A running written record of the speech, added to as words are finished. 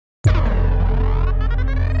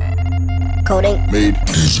Coding Made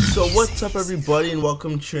Easy. So what's up everybody, and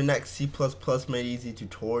welcome to your next C++ Made Easy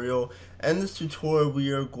tutorial. In this tutorial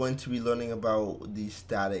we are going to be learning about the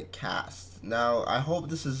static cast. Now I hope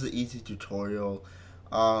this is an easy tutorial,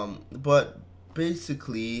 but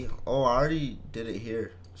basically, I already did it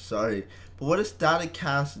here, sorry. But what a static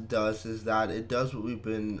cast does is that it does what we've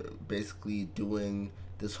been basically doing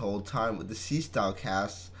this whole time with the C style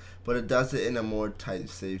casts, but it does it in a more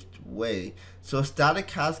type-safe way. So a static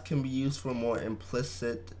cast can be used for more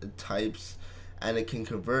implicit types, and it can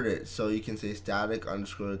convert it. So you can say static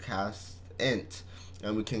underscore cast int,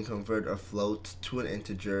 and we can convert a float to an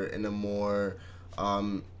integer in a more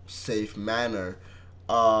safe manner.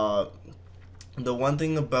 The one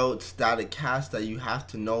thing about static cast that you have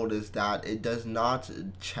to note is that it does not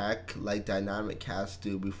check like dynamic casts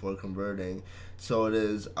do before converting. So it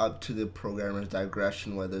is up to the programmer's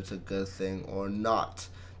digression whether it's a good thing or not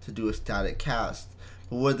to do a static cast.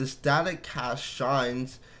 But where the static cast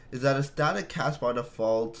shines is that a static cast by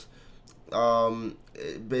default,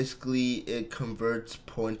 basically it converts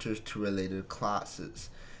pointers to related classes.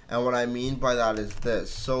 And what I mean by that is this.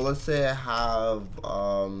 So let's say I have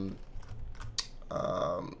a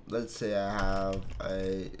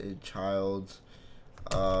child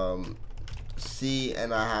C,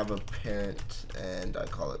 and I have a parent and I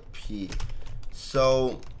call it P.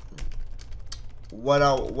 So what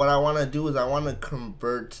I want to do is I want to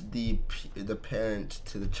convert the parent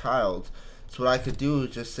to the child. So what I could do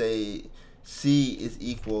is just say C is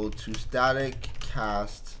equal to static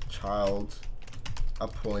cast child, a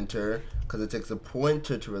pointer, because it takes a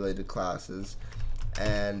pointer to related classes,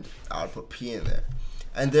 and I'll put P in there.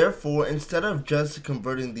 And therefore, instead of just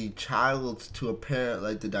converting the child to a parent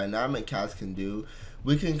like the dynamic cast can do,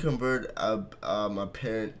 we can convert a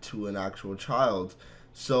parent to an actual child.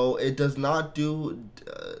 So it does not do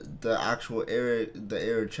the actual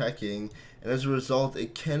error checking, and as a result,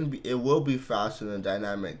 it will be faster than a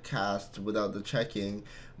dynamic cast without the checking.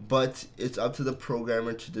 But it's up to the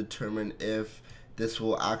programmer to determine if this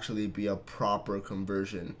will actually be a proper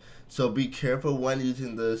conversion. So be careful when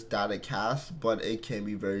using the static cast, but it can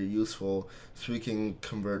be very useful, so we can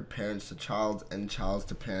convert parents to child and childs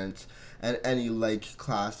to parents, and any like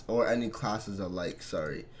class or any classes alike,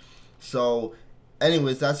 sorry. So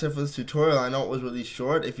anyways, that's it for this tutorial. I know it was really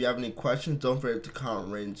short. If you have any questions, don't forget to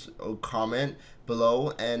comment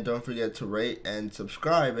below, and don't forget to rate and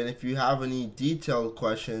subscribe. And if you have any detailed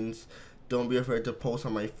questions, don't be afraid to post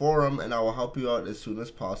on my forum, and I will help you out as soon as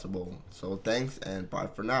possible. So thanks, and bye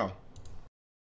for now.